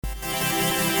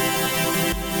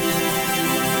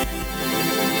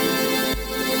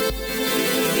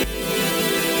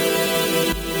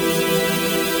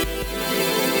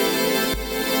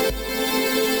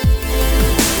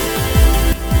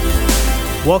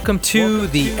Welcome to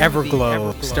the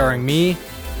Everglow, starring me,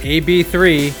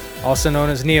 AB3, also known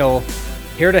as Neil,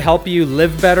 here to help you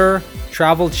live better,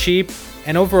 travel cheap,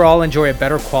 and overall enjoy a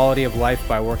better quality of life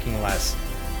by working less.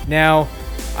 Now,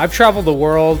 I've traveled the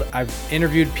world, I've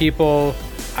interviewed people,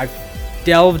 I've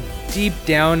delved deep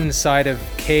down inside of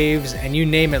caves, and you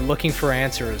name it, looking for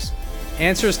answers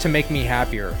to make me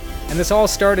happier. And this all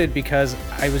started because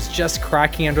I was just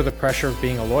cracking under the pressure of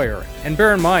being a lawyer. And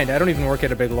bear in mind, I don't even work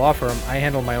at a big law firm, I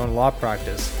handle my own law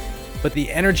practice. But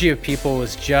the energy of people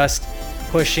was just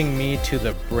pushing me to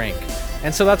the brink.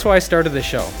 And so that's why I started the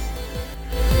show.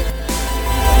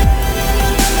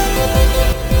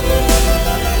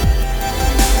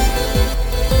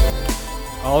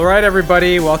 All right,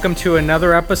 everybody, welcome to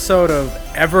another episode of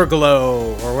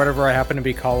Everglow, or whatever I happen to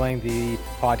be calling the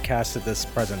podcast at this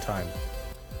present time.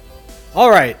 All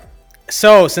right,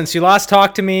 so since you last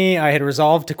talked to me, I had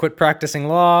resolved to quit practicing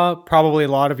law. Probably a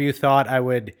lot of you thought I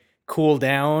would cool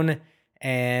down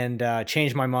and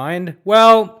change my mind.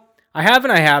 Well, I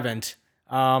haven't,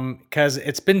 because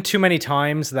it's been too many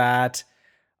times that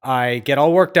I get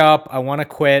all worked up, I want to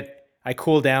quit, I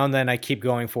cool down, then I keep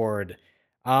going forward.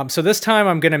 So this time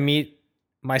I'm going to meet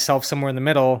myself somewhere in the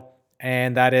middle,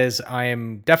 and that is I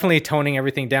am definitely toning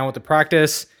everything down with the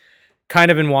practice, kind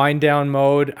of in wind down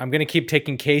mode. I'm going to keep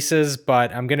taking cases,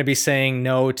 but I'm going to be saying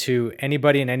no to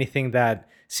anybody and anything that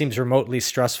seems remotely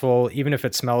stressful, even if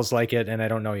it smells like it and I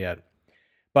don't know yet.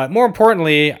 But more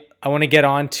importantly, I want to get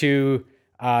on to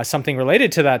something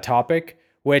related to that topic,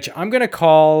 which I'm going to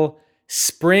call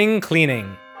spring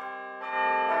cleaning.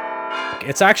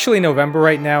 It's actually November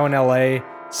right now in LA,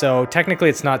 so technically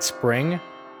it's not spring,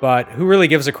 but who really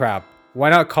gives a crap? Why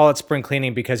not call it spring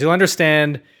cleaning? Because you'll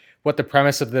understand what the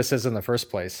premise of this is in the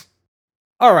first place.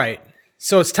 All right,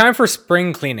 so it's time for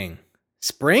spring cleaning.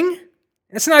 Spring?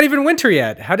 It's not even winter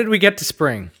yet. How did we get to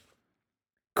spring?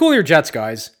 Cool your jets,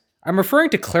 guys. I'm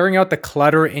referring to clearing out the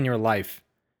clutter in your life.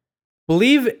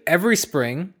 Believe every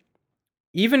spring,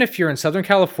 even if you're in Southern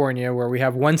California where we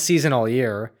have one season all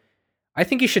year, I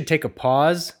think you should take a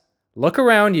pause, look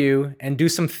around you, and do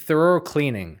some thorough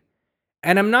cleaning.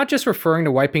 And I'm not just referring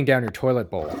to wiping down your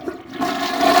toilet bowl.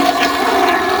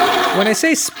 When I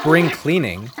say spring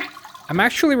cleaning, I'm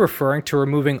actually referring to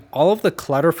removing all of the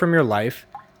clutter from your life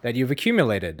that you've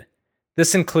accumulated.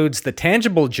 This includes the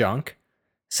tangible junk,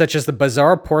 such as the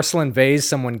bizarre porcelain vase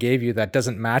someone gave you that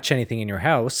doesn't match anything in your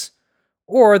house,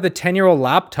 or the 10-year-old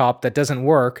laptop that doesn't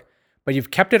work, but you've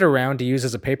kept it around to use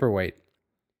as a paperweight.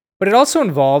 But it also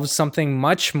involves something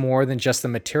much more than just the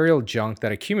material junk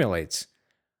that accumulates.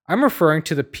 I'm referring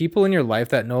to the people in your life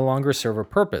that no longer serve a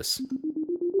purpose.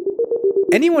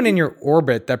 Anyone in your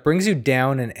orbit that brings you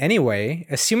down in any way,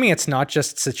 assuming it's not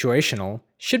just situational,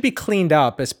 should be cleaned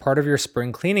up as part of your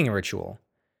spring cleaning ritual.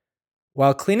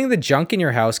 While cleaning the junk in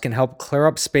your house can help clear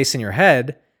up space in your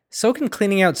head, so can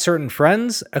cleaning out certain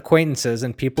friends, acquaintances,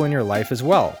 and people in your life as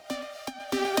well.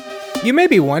 You may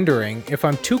be wondering if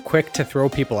I'm too quick to throw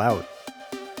people out.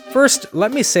 First,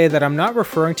 let me say that I'm not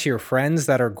referring to your friends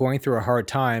that are going through a hard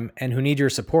time and who need your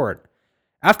support.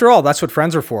 After all, that's what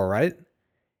friends are for, right?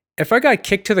 If I got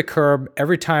kicked to the curb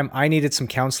every time I needed some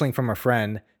counseling from a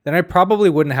friend, then I probably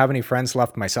wouldn't have any friends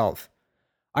left myself.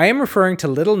 I am referring to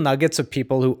little nuggets of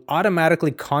people who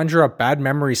automatically conjure up bad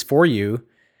memories for you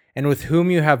and with whom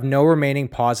you have no remaining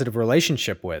positive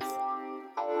relationship with.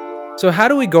 So how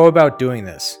do we go about doing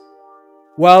this?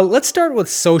 Well, let's start with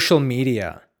social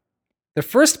media. The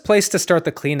first place to start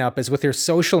the cleanup is with your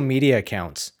social media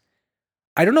accounts.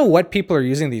 I don't know what people are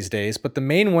using these days, but the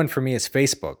main one for me is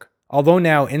Facebook. Although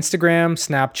now Instagram,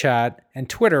 Snapchat, and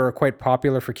Twitter are quite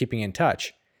popular for keeping in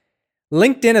touch.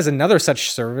 LinkedIn is another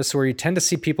such service where you tend to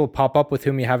see people pop up with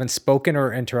whom you haven't spoken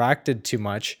or interacted too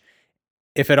much,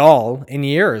 if at all, in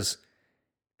years.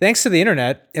 Thanks to the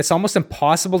internet, it's almost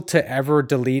impossible to ever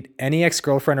delete any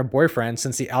ex-girlfriend or boyfriend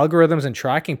since the algorithms and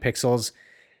tracking pixels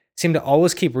seem to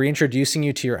always keep reintroducing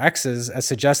you to your exes as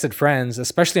suggested friends,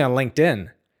 especially on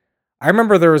LinkedIn. I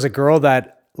remember there was a girl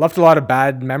that left a lot of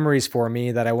bad memories for me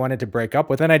that I wanted to break up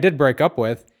with, and I did break up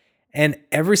with. And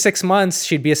every 6 months,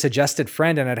 she'd be a suggested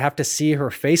friend, and I'd have to see her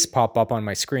face pop up on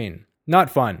my screen. Not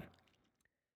fun.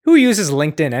 Who uses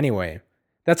LinkedIn anyway?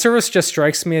 That service just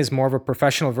strikes me as more of a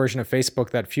professional version of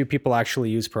Facebook that few people actually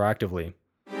use proactively.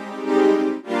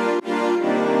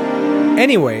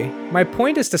 Anyway, my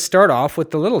point is to start off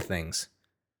with the little things.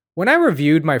 When I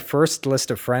reviewed my first list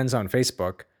of friends on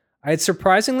Facebook, I had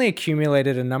surprisingly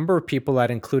accumulated a number of people that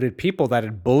included people that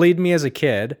had bullied me as a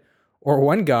kid, or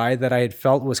one guy that I had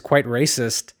felt was quite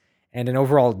racist and an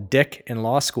overall dick in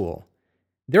law school.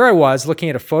 There I was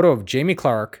looking at a photo of Jamie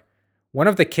Clark one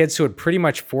of the kids who had pretty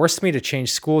much forced me to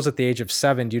change schools at the age of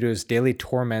 7 due to his daily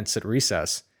torments at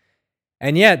recess.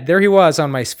 And yet, there he was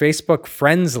on my Facebook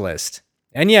friends list.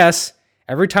 And yes,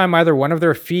 every time either one of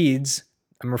their feeds,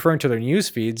 I'm referring to their news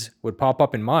feeds, would pop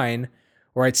up in mine,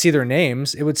 or I'd see their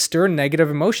names, it would stir negative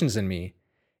emotions in me.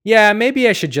 Yeah, maybe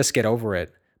I should just get over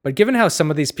it. But given how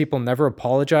some of these people never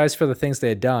apologized for the things they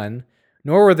had done,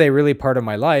 nor were they really part of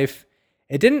my life,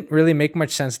 it didn't really make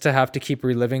much sense to have to keep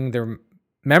reliving their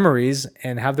memories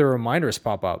and have their reminders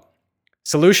pop up.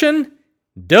 Solution?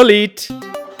 Delete!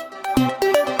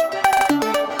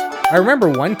 I remember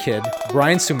one kid,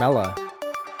 Brian Sumella.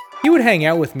 He would hang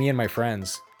out with me and my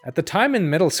friends. At the time in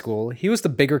middle school, he was the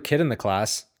bigger kid in the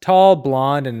class, tall,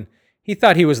 blonde, and he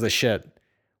thought he was the shit.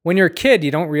 When you're a kid,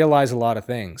 you don't realize a lot of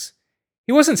things.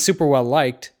 He wasn't super well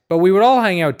liked, but we would all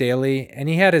hang out daily, and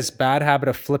he had his bad habit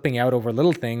of flipping out over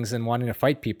little things and wanting to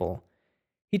fight people.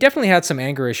 He definitely had some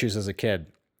anger issues as a kid.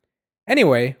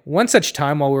 Anyway, one such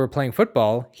time while we were playing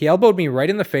football, he elbowed me right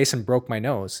in the face and broke my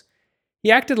nose.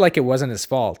 He acted like it wasn't his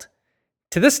fault.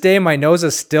 To this day, my nose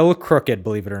is still crooked,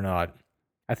 believe it or not.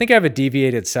 I think I have a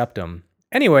deviated septum.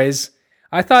 Anyways,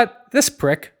 I thought, this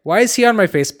prick, why is he on my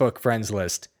Facebook friends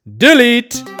list?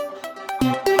 Delete!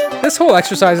 This whole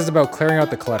exercise is about clearing out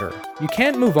the clutter. You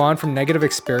can't move on from negative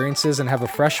experiences and have a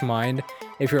fresh mind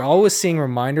if you're always seeing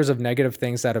reminders of negative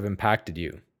things that have impacted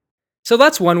you. So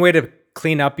that's one way to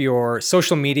clean up your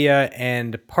social media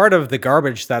and part of the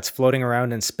garbage that's floating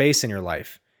around in space in your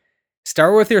life.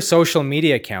 Start with your social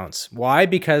media accounts. Why?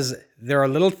 Because there are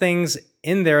little things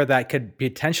in there that could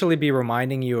potentially be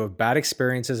reminding you of bad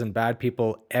experiences and bad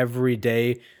people every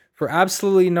day for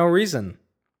absolutely no reason.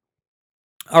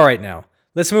 All right, now,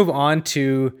 let's move on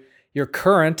to your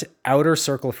current outer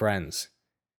circle friends.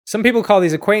 Some people call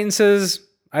these acquaintances.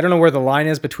 I don't know where the line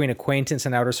is between acquaintance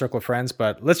and outer circle friends,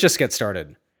 but let's just get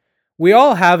started. We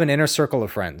all have an inner circle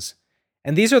of friends,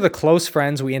 and these are the close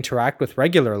friends we interact with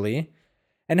regularly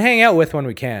and hang out with when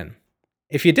we can.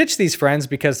 If you ditch these friends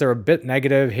because they're a bit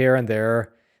negative here and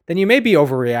there, then you may be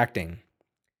overreacting.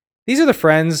 These are the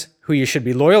friends who you should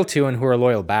be loyal to and who are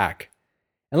loyal back.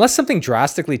 Unless something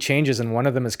drastically changes and one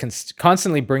of them is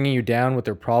constantly bringing you down with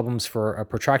their problems for a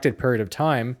protracted period of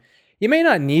time, you may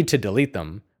not need to delete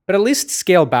them, but at least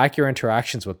scale back your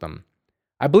interactions with them.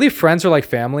 I believe friends are like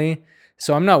family,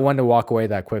 so I'm not one to walk away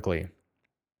that quickly.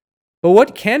 But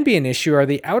what can be an issue are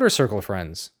the outer circle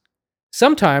friends.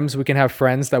 Sometimes we can have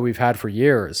friends that we've had for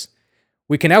years.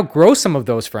 We can outgrow some of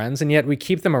those friends, and yet we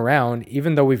keep them around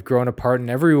even though we've grown apart in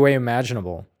every way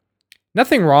imaginable.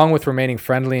 Nothing wrong with remaining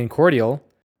friendly and cordial,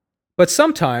 but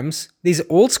sometimes these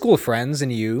old school friends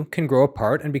and you can grow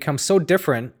apart and become so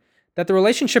different that the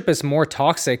relationship is more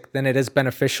toxic than it is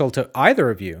beneficial to either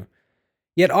of you.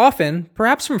 Yet often,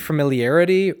 perhaps from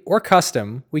familiarity or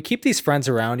custom, we keep these friends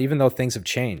around even though things have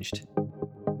changed.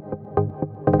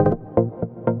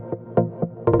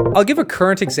 I'll give a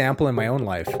current example in my own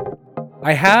life.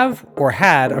 I have or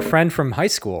had a friend from high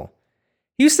school.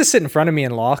 He used to sit in front of me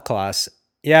in law class.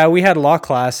 Yeah, we had law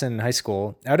class in high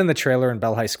school, out in the trailer in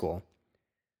Bell High School.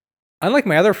 Unlike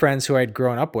my other friends who I'd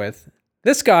grown up with,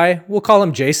 this guy, we'll call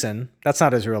him Jason. That's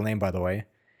not his real name, by the way.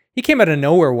 He came out of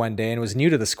nowhere one day and was new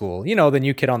to the school. You know, the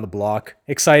new kid on the block.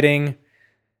 Exciting.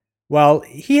 Well,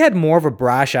 he had more of a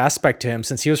brash aspect to him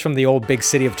since he was from the old big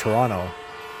city of Toronto.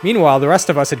 Meanwhile, the rest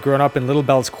of us had grown up in Little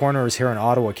Bell's Corners here in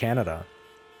Ottawa, Canada.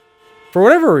 For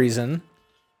whatever reason,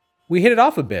 we hit it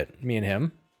off a bit, me and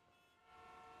him.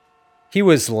 He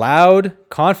was loud,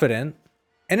 confident,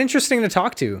 and interesting to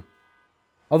talk to.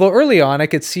 Although early on I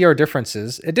could see our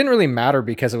differences, it didn't really matter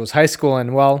because it was high school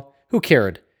and, well, who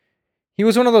cared? He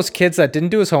was one of those kids that didn't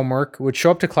do his homework, would show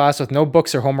up to class with no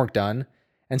books or homework done,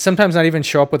 and sometimes not even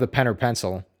show up with a pen or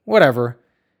pencil. Whatever.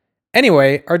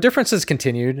 Anyway, our differences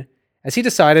continued, as he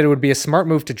decided it would be a smart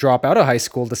move to drop out of high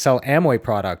school to sell Amway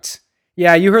products.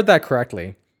 Yeah, you heard that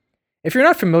correctly. If you're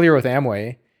not familiar with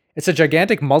Amway, it's a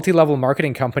gigantic multi-level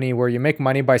marketing company where you make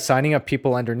money by signing up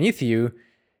people underneath you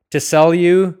to sell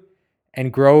you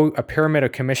and grow a pyramid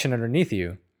of commission underneath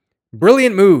you.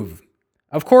 Brilliant move.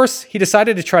 Of course, he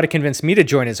decided to try to convince me to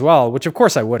join as well, which of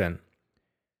course I wouldn't.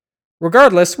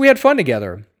 Regardless, we had fun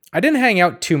together. I didn't hang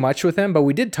out too much with him, but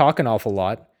we did talk an awful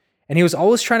lot, and he was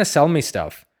always trying to sell me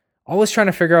stuff. Always trying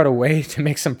to figure out a way to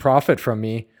make some profit from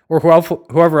me or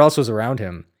whoever else was around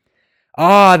him.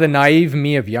 Ah, the naive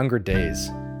me of younger days.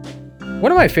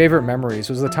 One of my favorite memories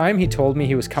was the time he told me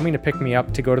he was coming to pick me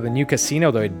up to go to the new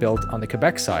casino they'd built on the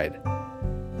Quebec side.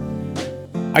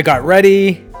 I got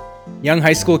ready, young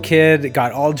high school kid,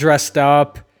 got all dressed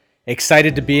up,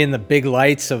 excited to be in the big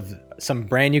lights of some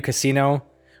brand new casino.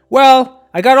 Well,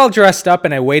 I got all dressed up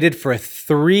and I waited for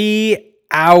 3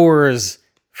 hours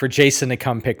for Jason to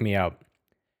come pick me up.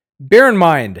 Bear in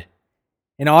mind,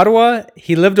 in Ottawa,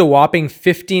 he lived a whopping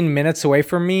 15 minutes away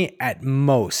from me at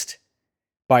most.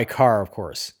 By car, of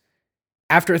course.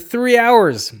 After 3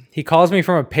 hours, he calls me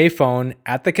from a payphone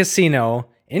at the casino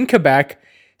in Quebec,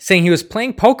 saying he was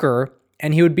playing poker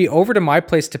and he would be over to my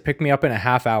place to pick me up in a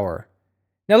half hour.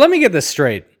 Now, let me get this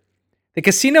straight. The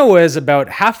casino was about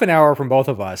half an hour from both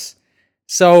of us.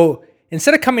 So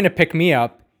instead of coming to pick me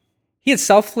up, he had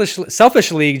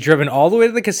selfishly driven all the way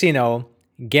to the casino,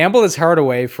 gambled his heart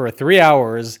away for 3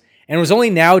 hours, and was only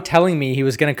now telling me he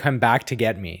was going to come back to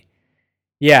get me.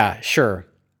 Yeah, sure.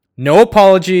 No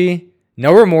apology,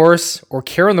 no remorse, or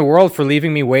care in the world for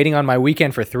leaving me waiting on my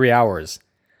weekend for 3 hours.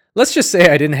 Let's just say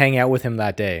I didn't hang out with him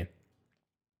that day.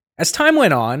 As time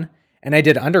went on, and I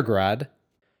did undergrad,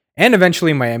 and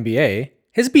eventually my MBA,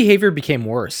 his behavior became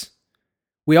worse.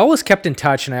 We always kept in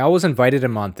touch and I always invited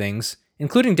him on things,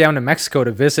 including down to Mexico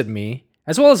to visit me,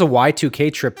 as well as a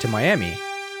Y2K trip to Miami.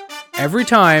 Every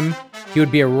time, he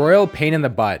would be a royal pain in the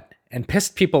butt and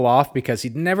pissed people off because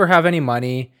he'd never have any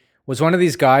money, was one of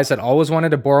these guys that always wanted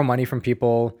to borrow money from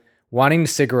people, wanting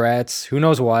cigarettes, who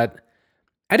knows what.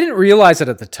 I didn't realize it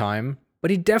at the time, but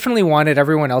he definitely wanted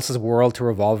everyone else's world to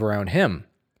revolve around him.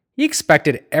 He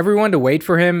expected everyone to wait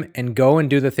for him and go and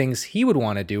do the things he would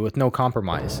want to do with no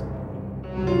compromise.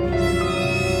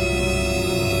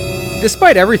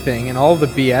 Despite everything and all of the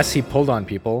BS he pulled on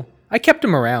people, I kept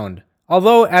him around,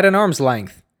 although at an arm's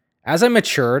length. As I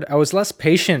matured, I was less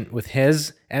patient with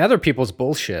his and other people's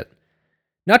bullshit.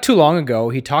 Not too long ago,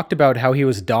 he talked about how he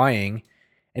was dying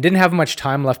and didn't have much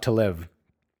time left to live.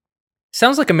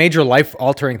 Sounds like a major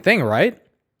life-altering thing, right?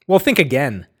 Well, think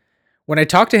again. When I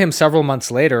talked to him several months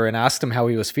later and asked him how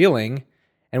he was feeling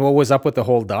and what was up with the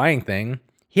whole dying thing,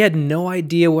 he had no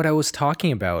idea what I was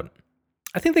talking about.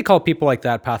 I think they call people like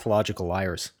that pathological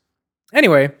liars.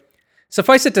 Anyway,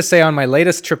 suffice it to say, on my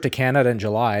latest trip to Canada in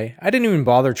July, I didn't even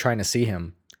bother trying to see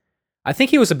him. I think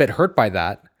he was a bit hurt by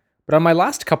that, but on my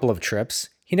last couple of trips,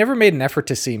 he never made an effort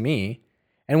to see me,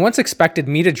 and once expected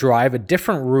me to drive a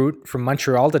different route from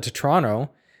Montreal to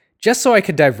Toronto just so I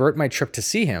could divert my trip to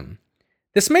see him.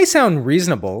 This may sound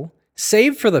reasonable,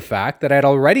 save for the fact that I had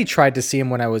already tried to see him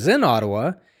when I was in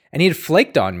Ottawa, and he had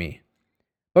flaked on me.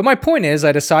 But my point is,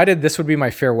 I decided this would be my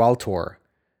farewell tour.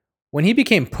 When he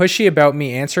became pushy about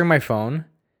me answering my phone,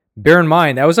 bear in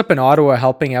mind, I was up in Ottawa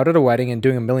helping out at a wedding and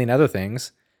doing a million other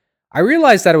things, I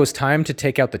realized that it was time to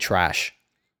take out the trash.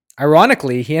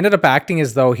 Ironically, he ended up acting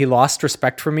as though he lost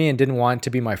respect for me and didn't want to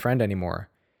be my friend anymore.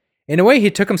 In a way,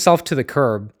 he took himself to the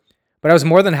curb, but I was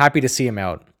more than happy to see him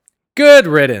out. Good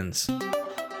riddance.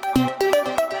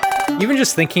 Even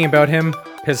just thinking about him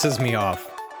pisses me off.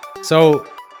 So,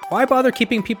 why bother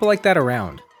keeping people like that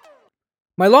around?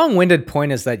 My long-winded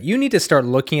point is that you need to start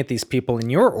looking at these people in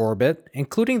your orbit,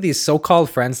 including these so-called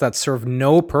friends that serve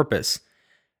no purpose,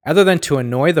 other than to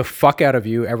annoy the fuck out of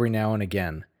you every now and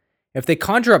again. If they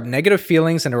conjure up negative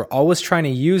feelings and are always trying to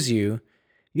use you,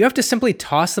 you have to simply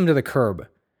toss them to the curb.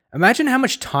 Imagine how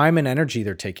much time and energy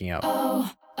they're taking up.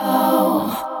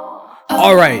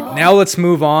 Alright, now let's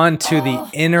move on to the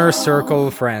inner circle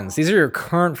of friends. These are your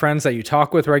current friends that you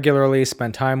talk with regularly,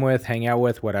 spend time with, hang out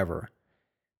with, whatever.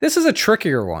 This is a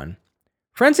trickier one.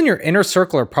 Friends in your inner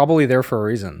circle are probably there for a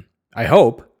reason. I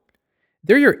hope.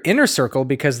 They're your inner circle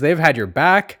because they've had your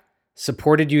back,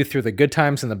 supported you through the good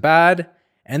times and the bad,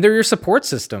 and they're your support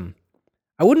system.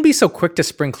 I wouldn't be so quick to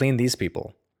spring clean these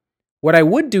people. What I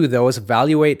would do, though, is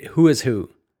evaluate who is who.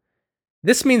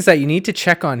 This means that you need to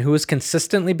check on who is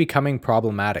consistently becoming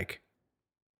problematic.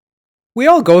 We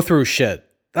all go through shit.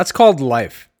 That's called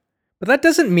life. But that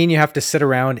doesn't mean you have to sit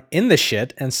around in the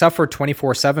shit and suffer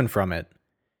 24/7 from it.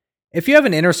 If you have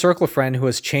an inner circle friend who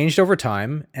has changed over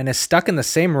time and is stuck in the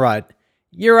same rut,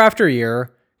 year after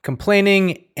year,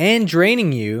 complaining and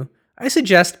draining you, I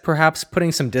suggest perhaps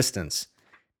putting some distance.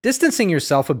 Distancing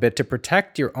yourself a bit to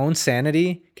protect your own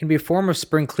sanity can be a form of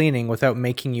spring cleaning without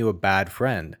making you a bad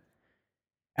friend.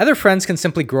 Other friends can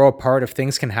simply grow apart if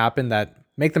things can happen that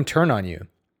make them turn on you.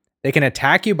 They can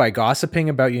attack you by gossiping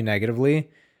about you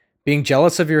negatively, being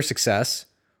jealous of your success,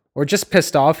 or just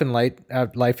pissed off in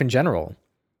life in general.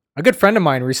 A good friend of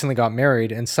mine recently got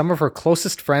married, and some of her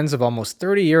closest friends of almost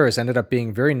 30 years ended up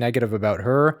being very negative about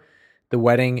her, the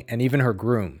wedding, and even her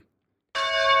groom.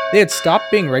 They had stopped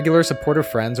being regular supportive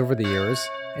friends over the years,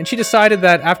 and she decided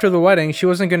that after the wedding, she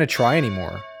wasn't going to try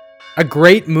anymore. A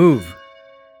great move.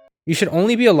 You should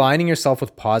only be aligning yourself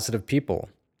with positive people.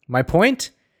 My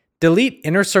point? Delete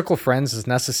inner circle friends as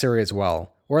necessary as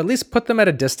well, or at least put them at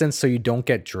a distance so you don't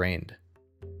get drained.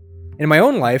 In my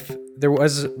own life, there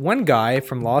was one guy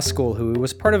from law school who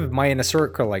was part of my inner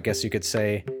circle, I guess you could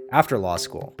say, after law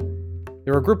school.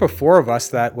 There were a group of 4 of us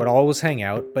that would always hang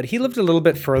out, but he lived a little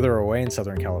bit further away in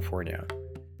Southern California.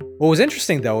 What was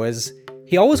interesting though is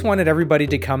he always wanted everybody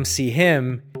to come see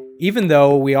him, even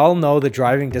though we all know the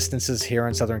driving distances here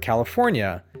in Southern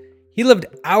California. He lived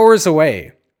hours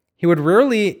away. He would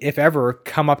rarely, if ever,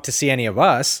 come up to see any of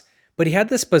us, but he had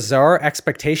this bizarre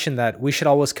expectation that we should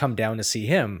always come down to see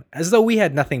him, as though we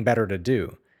had nothing better to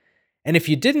do. And if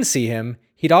you didn't see him,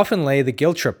 he'd often lay the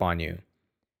guilt trip on you.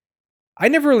 I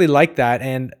never really liked that,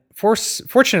 and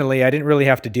fortunately, I didn't really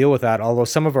have to deal with that, although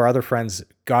some of our other friends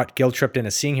got guilt-tripped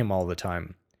into seeing him all the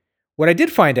time. What I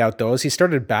did find out, though, is he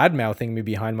started bad-mouthing me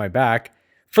behind my back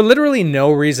for literally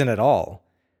no reason at all.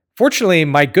 Fortunately,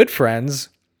 my good friends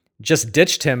just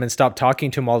ditched him and stopped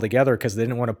talking to him altogether because they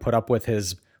didn't want to put up with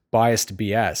his biased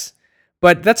BS.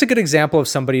 But that's a good example of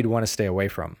somebody you'd want to stay away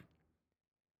from.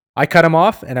 I cut him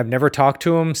off, and I've never talked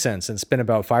to him since, and it's been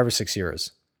about 5 or 6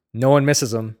 years. No one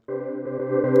misses him.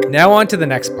 Now on to the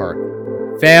next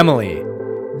part. Family.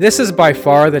 This is by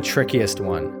far the trickiest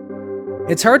one.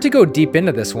 It's hard to go deep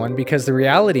into this one because the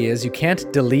reality is you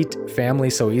can't delete family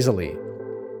so easily.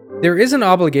 There is an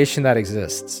obligation that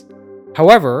exists.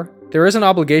 However, there is an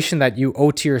obligation that you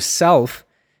owe to yourself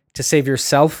to save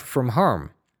yourself from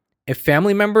harm. If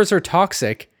family members are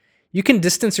toxic, you can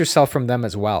distance yourself from them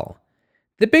as well.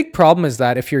 The big problem is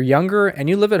that if you're younger and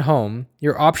you live at home,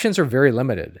 your options are very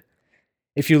limited.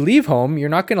 If you leave home, you're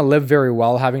not going to live very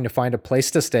well having to find a place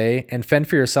to stay and fend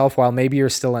for yourself while maybe you're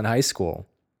still in high school.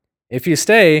 If you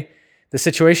stay, the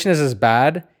situation is as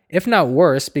bad, if not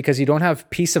worse, because you don't have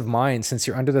peace of mind since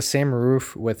you're under the same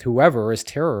roof with whoever is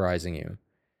terrorizing you.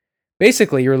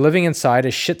 Basically, you're living inside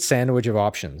a shit sandwich of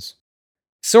options.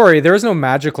 Sorry, there is no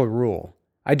magical rule.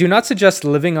 I do not suggest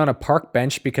living on a park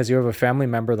bench because you have a family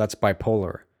member that's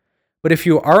bipolar. But if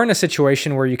you are in a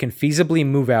situation where you can feasibly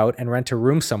move out and rent a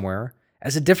room somewhere,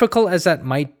 as difficult as that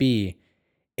might be,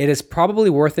 it is probably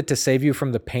worth it to save you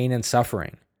from the pain and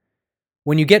suffering.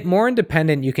 When you get more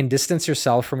independent, you can distance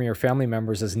yourself from your family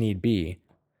members as need be.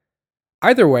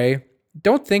 Either way,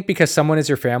 don't think because someone is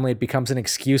your family it becomes an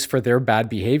excuse for their bad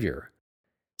behavior.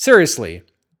 Seriously,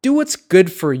 do what's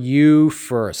good for you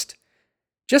first.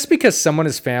 Just because someone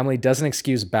is family doesn't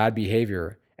excuse bad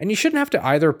behavior, and you shouldn't have to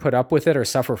either put up with it or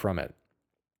suffer from it.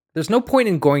 There's no point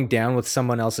in going down with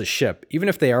someone else's ship, even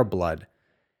if they are blood.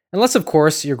 Unless, of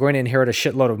course, you're going to inherit a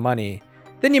shitload of money,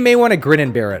 then you may want to grin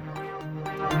and bear it.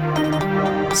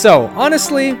 So,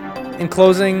 honestly, in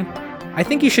closing, I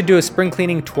think you should do a spring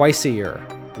cleaning twice a year.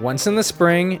 Once in the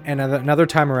spring and another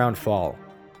time around fall.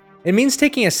 It means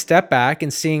taking a step back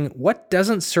and seeing what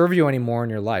doesn't serve you anymore in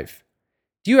your life.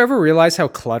 Do you ever realize how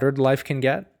cluttered life can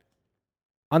get?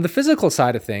 On the physical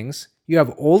side of things, you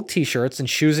have old t-shirts and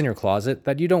shoes in your closet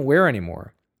that you don't wear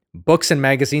anymore. Books and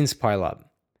magazines pile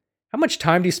up. How much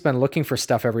time do you spend looking for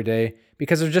stuff every day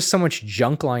because there's just so much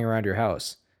junk lying around your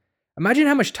house? Imagine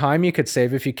how much time you could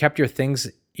save if you kept your things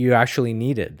you actually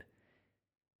needed.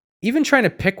 Even trying to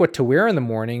pick what to wear in the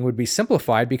morning would be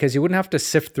simplified because you wouldn't have to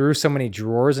sift through so many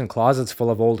drawers and closets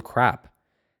full of old crap.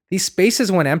 These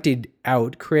spaces, when emptied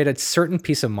out, create a certain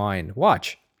peace of mind.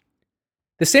 Watch.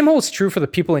 The same holds true for the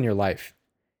people in your life.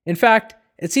 In fact,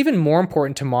 it's even more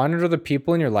important to monitor the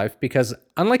people in your life because,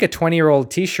 unlike a 20-year-old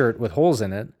t-shirt with holes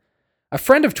in it, a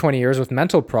friend of 20 years with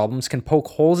mental problems can poke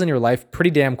holes in your life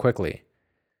pretty damn quickly.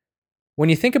 When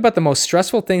you think about the most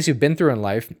stressful things you've been through in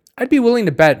life, I'd be willing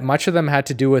to bet much of them had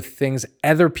to do with things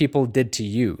other people did to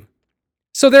you.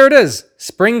 So there it is,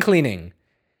 spring cleaning.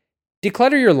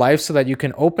 Declutter your life so that you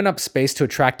can open up space to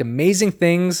attract amazing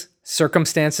things,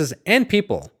 circumstances, and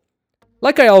people.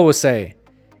 Like I always say,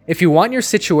 if you want your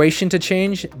situation to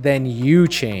change, then you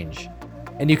change.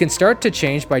 And you can start to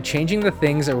change by changing the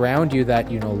things around you that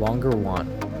you no longer want.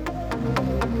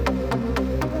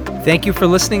 Thank you for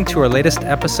listening to our latest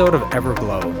episode of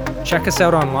Everglow. Check us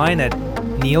out online at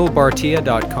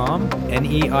neilbartia.com,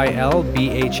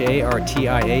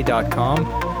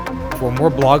 neilbartia.com, for more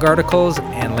blog articles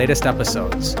and latest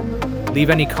episodes.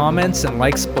 Leave any comments and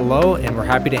likes below, and we're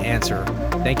happy to answer.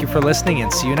 Thank you for listening,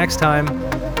 and see you next time.